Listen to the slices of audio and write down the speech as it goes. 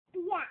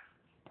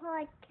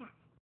podcast.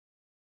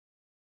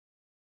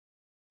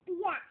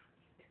 Yeah,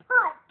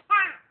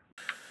 podcast.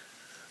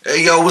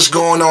 Hey yo, what's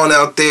going on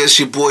out there? It's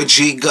your boy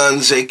G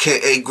Guns,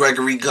 aka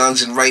Gregory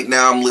Guns, and right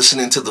now I'm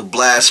listening to the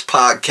Blast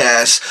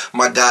Podcast.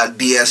 My guy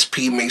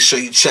DSP, make sure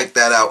you check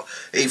that out.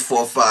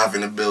 845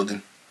 in the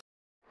building.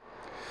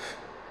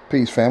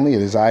 Peace, family.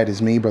 It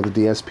is me, Brother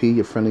DSP,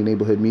 your friendly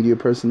neighborhood media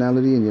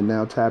personality, and you're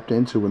now tapped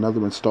into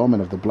another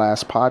installment of the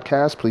Blast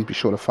Podcast. Please be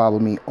sure to follow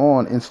me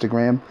on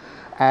Instagram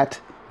at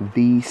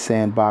the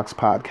Sandbox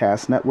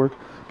Podcast Network.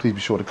 Please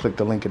be sure to click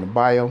the link in the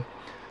bio.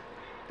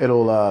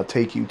 It'll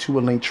take you to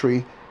a link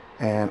tree,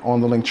 and on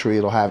the link tree,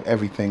 it'll have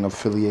everything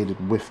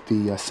affiliated with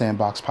the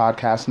Sandbox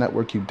Podcast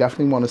Network. You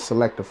definitely want to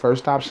select the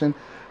first option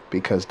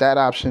because that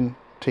option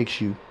takes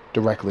you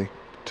directly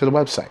to the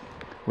website.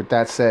 With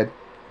that said,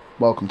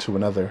 welcome to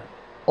another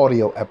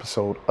audio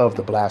episode of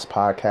the Blast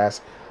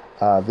Podcast.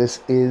 This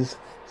is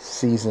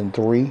Season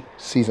 3.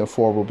 Season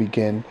 4 will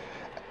begin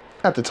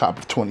at the top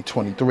of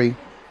 2023.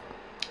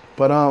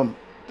 But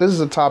this is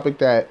a topic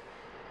that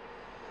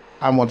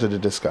I wanted to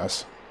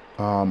discuss.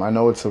 I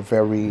know it's a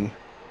very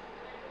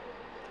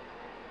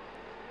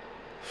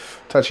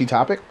touchy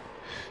topic.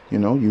 You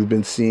know, you've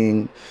been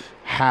seeing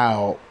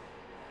how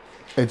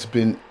it's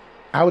been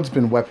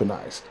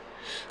weaponized.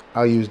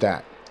 I'll use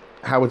that.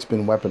 How it's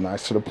been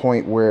weaponized to the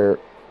point where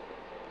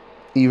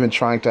even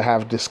trying to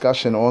have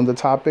discussion on the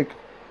topic,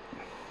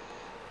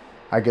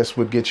 I guess,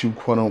 would get you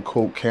quote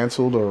unquote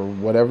canceled or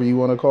whatever you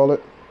want to call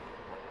it.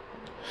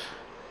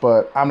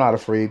 But I'm not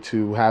afraid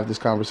to have this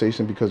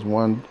conversation because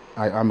one,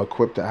 I'm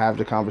equipped to have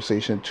the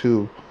conversation.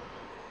 Two,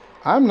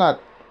 I'm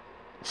not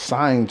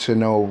signed to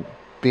no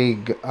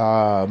big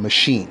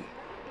machine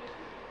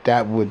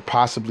that would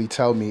possibly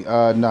tell me,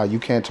 no, you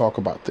can't talk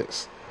about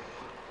this.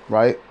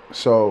 Right?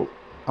 So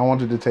I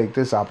wanted to take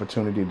this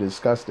opportunity to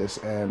discuss this.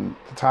 And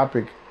the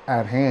topic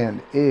at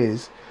hand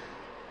is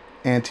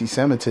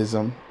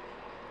anti-Semitism.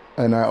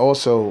 And I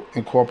also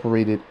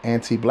incorporated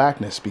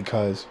anti-blackness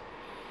because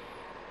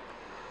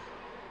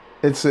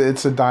it's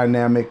a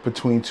dynamic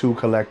between two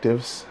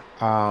collectives.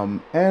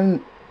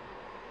 And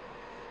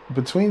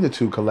between the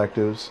two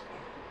collectives,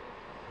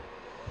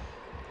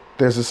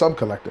 there's a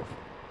sub-collective.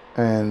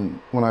 And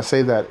when I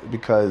say that,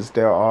 because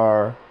there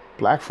are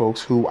black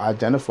folks who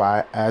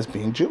identify as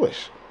being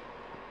Jewish.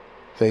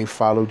 They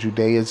follow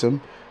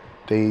Judaism.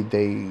 They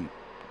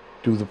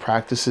do the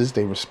practices.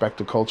 They respect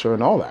the culture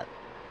and all that.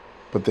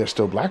 But they're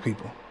still black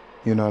people.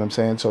 You know what I'm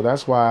saying? So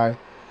that's why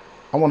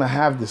I want to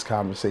have this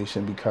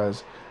conversation,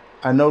 because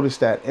I noticed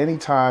that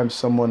anytime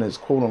someone is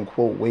quote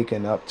unquote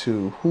waking up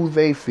to who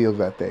they feel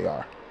that they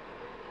are.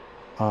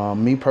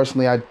 Me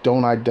personally, I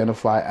don't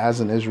identify as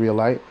an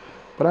Israelite,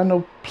 but I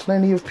know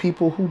plenty of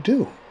people who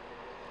do.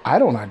 I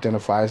don't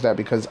identify as that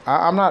because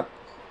I'm not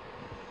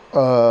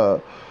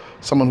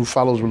someone who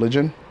follows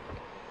religion,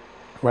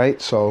 right?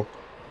 So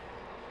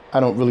I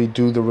don't really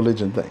do the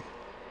religion thing.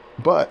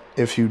 But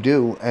if you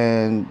do,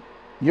 and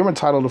you're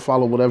entitled to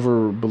follow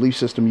whatever belief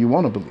system you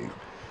want to believe.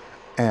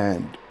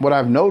 And what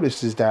I've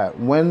noticed is that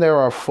when there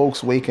are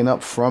folks waking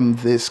up from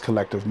this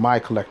collective, my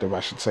collective,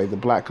 I should say, the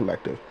black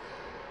collective,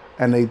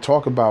 and they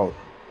talk about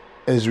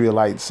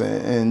Israelites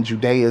and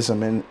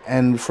Judaism,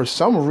 and for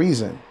some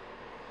reason,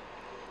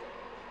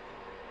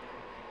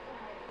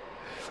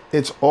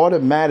 it's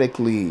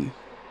automatically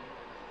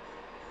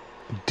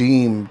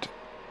deemed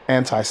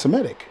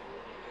anti-Semitic,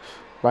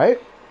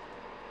 right?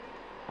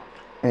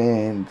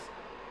 And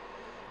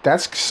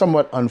that's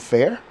somewhat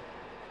unfair,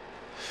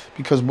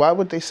 because why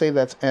would they say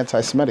that's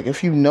anti-Semitic?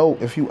 If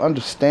you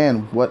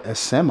understand what a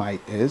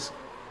Semite is,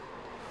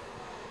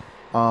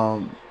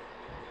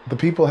 the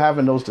people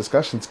having those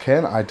discussions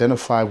can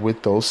identify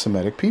with those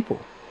Semitic people.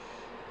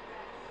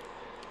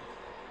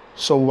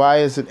 So why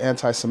is it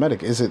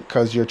anti-Semitic? Is it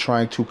because you're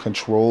trying to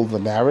control the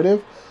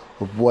narrative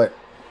of what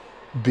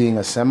being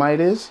a Semite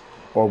is,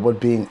 or what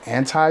being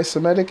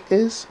anti-Semitic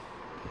is?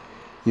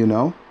 You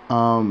know,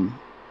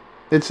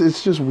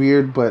 it's just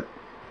weird. But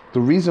the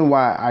reason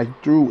why I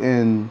threw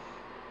in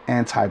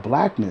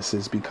anti-blackness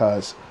is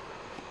because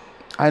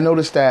I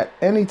noticed that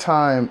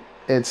anytime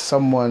it's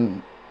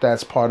someone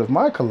that's part of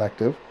my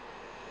collective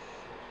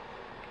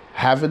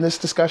having this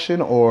discussion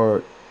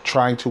or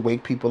trying to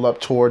wake people up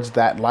towards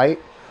that light,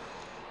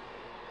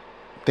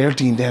 they're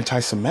deemed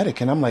anti-Semitic.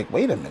 And I'm like,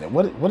 wait a minute,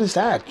 what is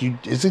that?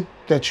 Is it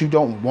that you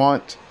don't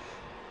want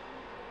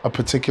a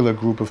particular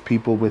group of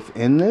people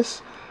within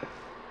this?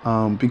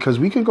 Because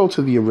we can go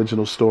to the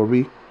original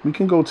story. We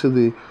can go to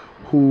the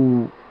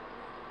who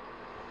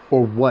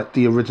or what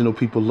the original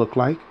people look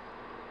like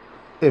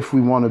if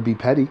we want to be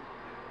petty,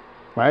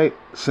 right?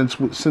 Since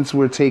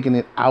we're taking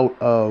it out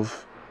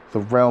of the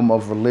realm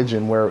of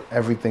religion where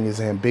everything is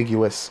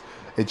ambiguous,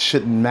 it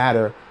shouldn't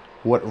matter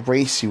what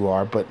race you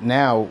are. But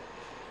now,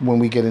 when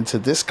we get into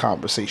this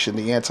conversation,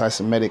 the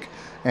anti-Semitic,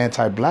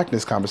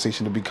 anti-blackness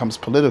conversation, it becomes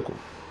political.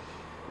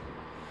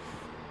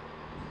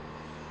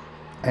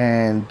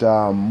 And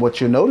what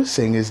you're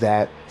noticing is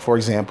that, for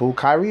example,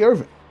 Kyrie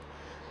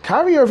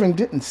Irving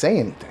didn't say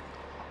anything.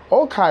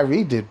 All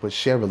Kyrie did was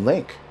share a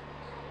link.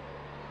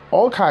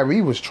 All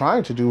Kyrie was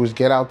trying to do was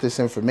get out this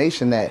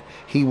information that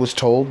he was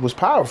told was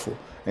powerful.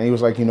 And he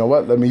was like, you know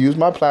what? Let me use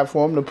my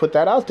platform to put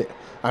that out there.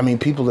 I mean,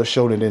 people have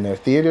showed it in their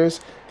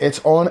theaters. It's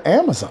on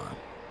Amazon.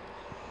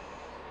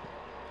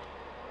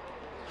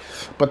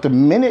 But the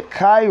minute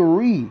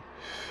Kyrie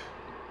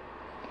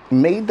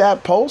made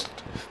that post,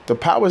 the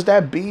powers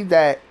that be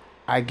that,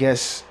 I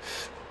guess,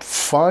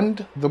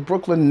 fund the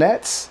Brooklyn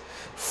Nets,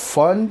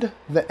 fund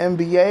the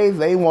NBA,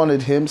 they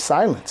wanted him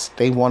silenced.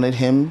 They wanted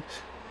him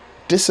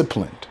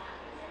disciplined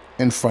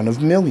in front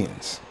of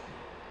millions.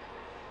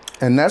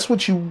 And that's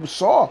what you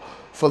saw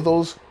for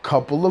those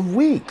couple of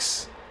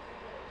weeks.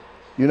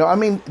 You know, I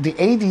mean, the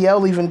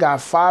ADL even got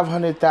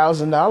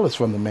 $500,000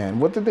 from the man.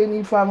 What did they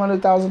need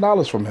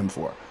 $500,000 from him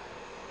for?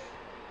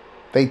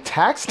 They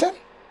taxed him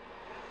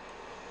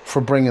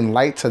for bringing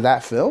light to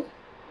that film?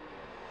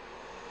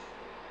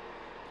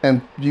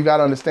 And you got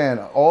to understand,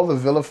 all the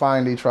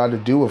vilifying they tried to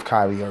do of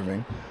Kyrie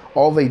Irving,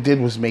 all they did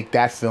was make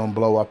that film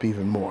blow up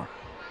even more.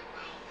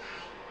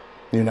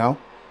 You know?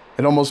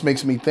 It almost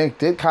makes me think,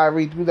 did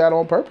Kyrie do that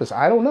on purpose?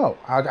 I don't know.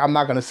 I'm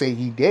not going to say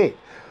he did.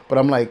 But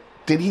I'm like,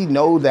 did he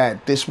know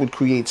that this would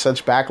create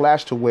such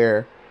backlash to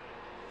where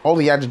all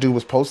he had to do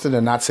was post it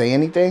and not say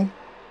anything?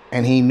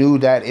 And he knew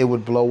that it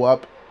would blow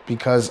up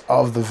because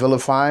of the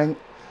vilifying?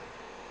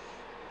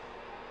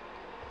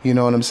 You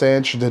know what I'm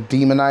saying? The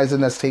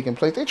demonizing that's taking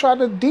place. They tried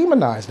to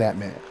demonize that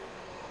man.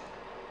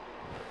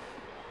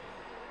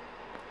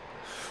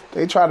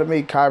 They tried to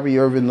make Kyrie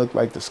Irving look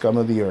like the scum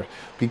of the earth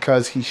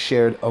because he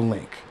shared a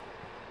link.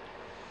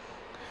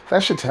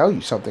 That should tell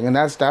you something. And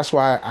that's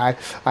why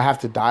I have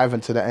to dive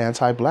into the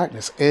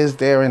anti-blackness. Is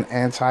there an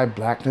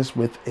anti-blackness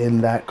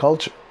within that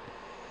culture?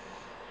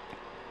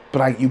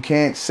 But you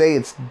can't say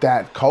it's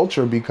that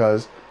culture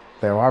because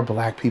there are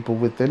black people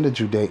within the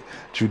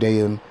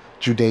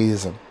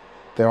Judaism.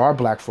 There are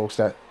black folks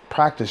that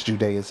practice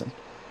Judaism.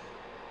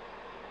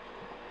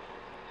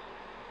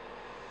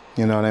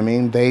 You know what I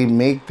mean? They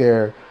make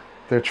their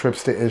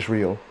trips to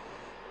Israel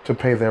to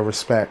pay their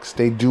respects.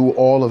 They do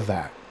all of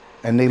that.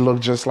 And they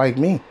look just like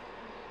me.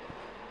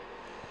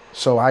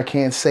 So I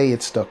can't say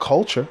it's the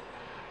culture,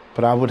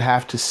 but I would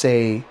have to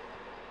say,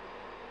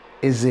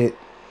 is it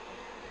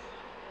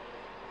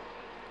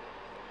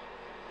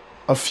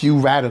a few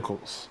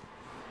radicals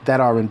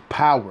that are in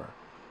power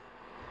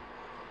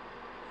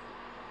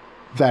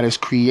that is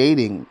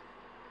creating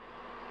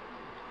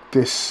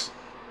this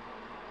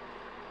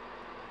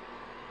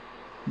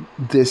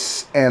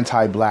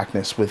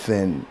anti-blackness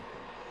within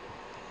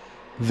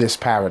this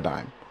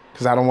paradigm?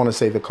 Because I don't want to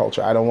say the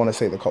culture. I don't want to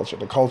say the culture.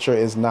 The culture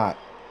is not.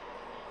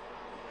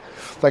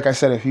 Like I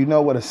said, if you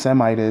know what a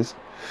Semite is,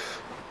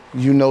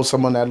 you know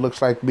someone that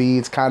looks like me,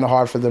 it's kind of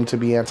hard for them to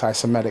be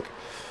anti-Semitic.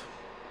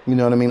 You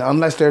know what I mean?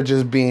 Unless they're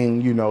just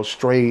being,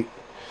 straight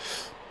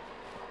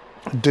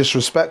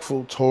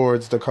disrespectful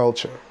towards the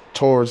culture,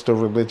 towards the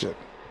religion.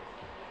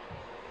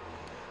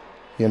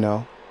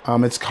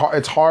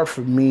 It's hard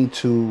for me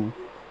to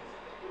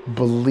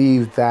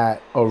believe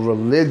that a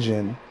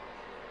religion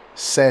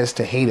says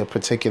to hate a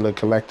particular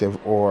collective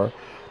or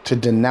to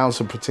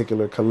denounce a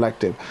particular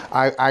collective.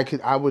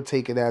 I would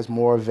take it as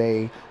more of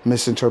a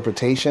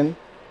misinterpretation,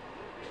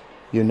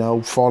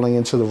 falling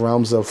into the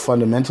realms of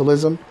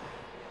fundamentalism.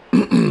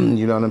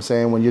 You know what I'm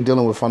saying? When you're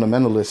dealing with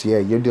fundamentalists,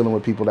 you're dealing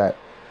with people that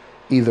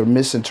either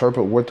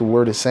misinterpret what the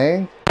word is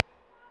saying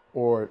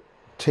or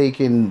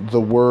taking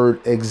the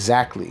word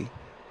exactly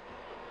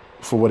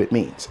for what it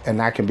means. And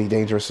that can be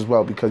dangerous as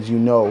well because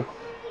in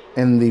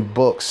the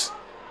books,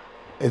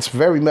 it's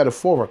very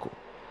metaphorical.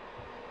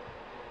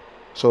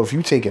 So if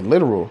you take it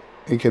literal,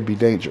 it could be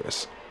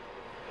dangerous.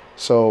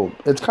 So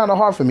it's kind of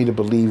hard for me to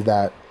believe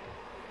that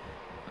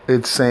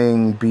it's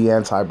saying be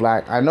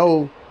anti-black. I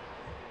know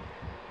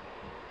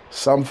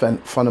some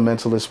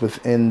fundamentalists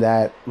within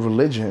that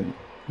religion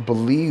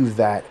believe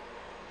that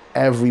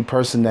every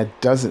person that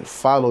doesn't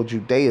follow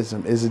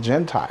Judaism is a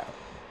Gentile.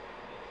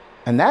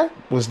 And that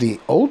was the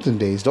olden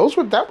days.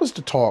 That was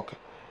the talk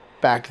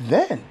back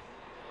then.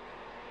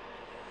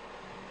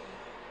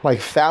 Like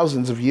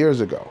thousands of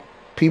years ago.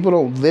 People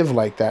don't live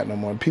like that no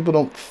more. People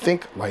don't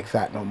think like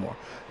that no more.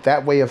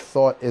 That way of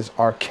thought is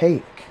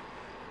archaic.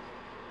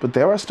 But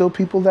there are still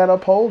people that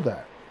uphold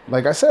that.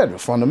 Like I said,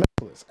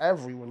 fundamentalists.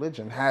 Every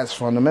religion has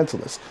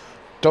fundamentalists.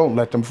 Don't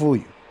let them fool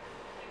you.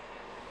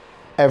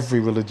 Every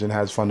religion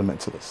has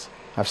fundamentalists.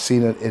 I've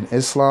seen it in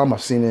Islam.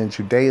 I've seen it in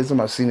Judaism.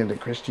 I've seen it in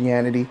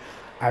Christianity.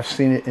 I've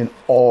seen it in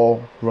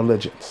all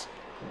religions.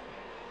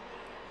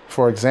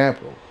 For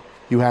example,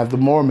 you have the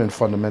Mormon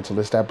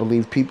fundamentalists that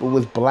believe people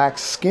with black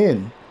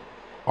skin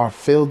are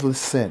filled with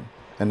sin,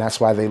 and that's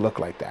why they look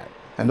like that.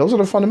 And those are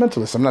the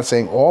fundamentalists. I'm not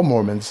saying all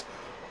Mormons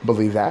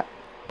believe that,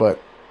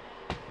 but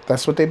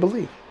that's what they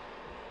believe.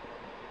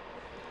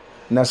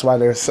 And that's why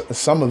there's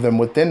some of them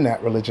within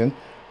that religion,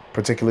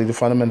 particularly the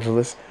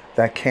fundamentalists,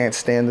 that can't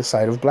stand the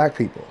sight of black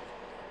people.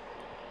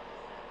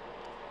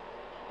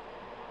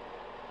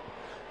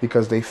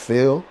 Because they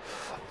feel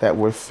that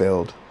we're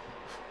filled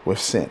with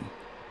sin.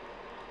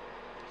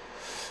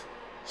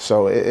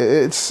 So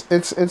it's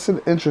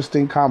an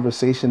interesting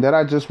conversation that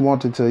I just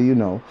wanted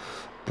to,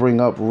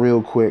 bring up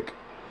real quick.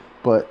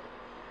 But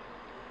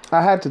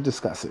I had to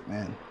discuss it,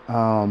 man.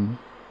 I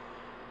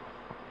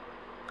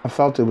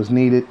felt it was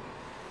needed.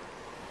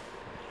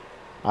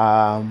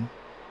 I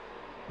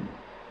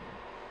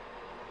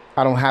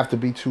don't have to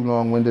be too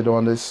long-winded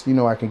on this.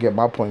 I can get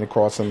my point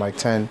across in like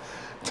 10,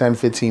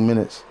 15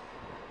 minutes.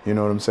 You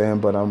know what I'm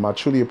saying? But I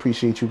truly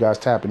appreciate you guys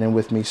tapping in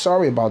with me.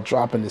 Sorry about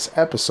dropping this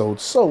episode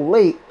so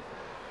late.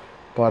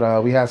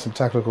 But we had some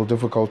technical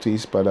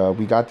difficulties. But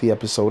we got the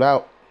episode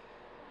out.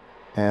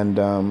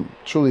 And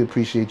truly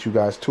appreciate you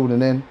guys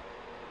tuning in,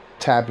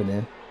 tapping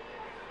in.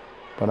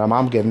 But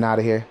I'm getting out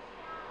of here.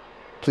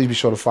 Please be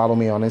sure to follow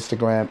me on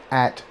Instagram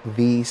at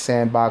The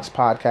Sandbox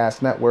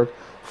Podcast Network.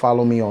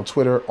 Follow me on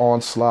Twitter,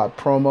 Onslaught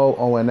Promo,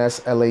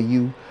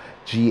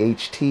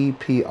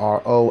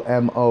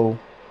 ONSLAUGHTPROMO.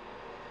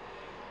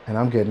 And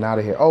I'm getting out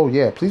of here. Oh,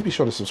 yeah. Please be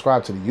sure to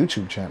subscribe to the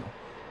YouTube channel.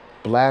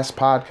 Blast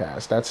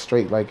Podcast. That's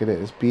straight like it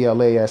is.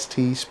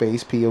 BLAST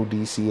space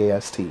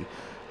PODCAST.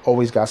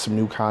 Always got some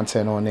new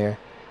content on there.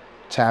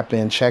 Tap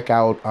in. Check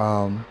out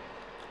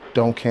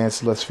Don't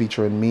Cancel Us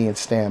featuring me and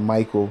Stan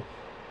Michael.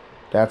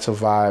 That's a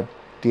vibe.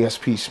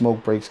 DSP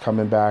Smoke Breaks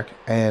coming back.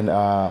 And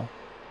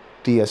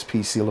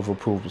DSP Seal of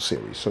Approval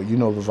series. So you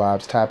know the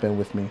vibes. Tap in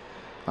with me.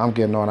 I'm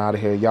getting on out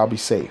of here. Y'all be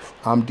safe.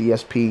 I'm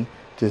DSP.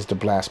 This is the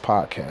Blast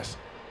Podcast.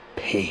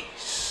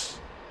 Peace.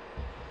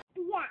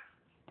 Yeah,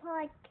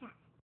 podcast.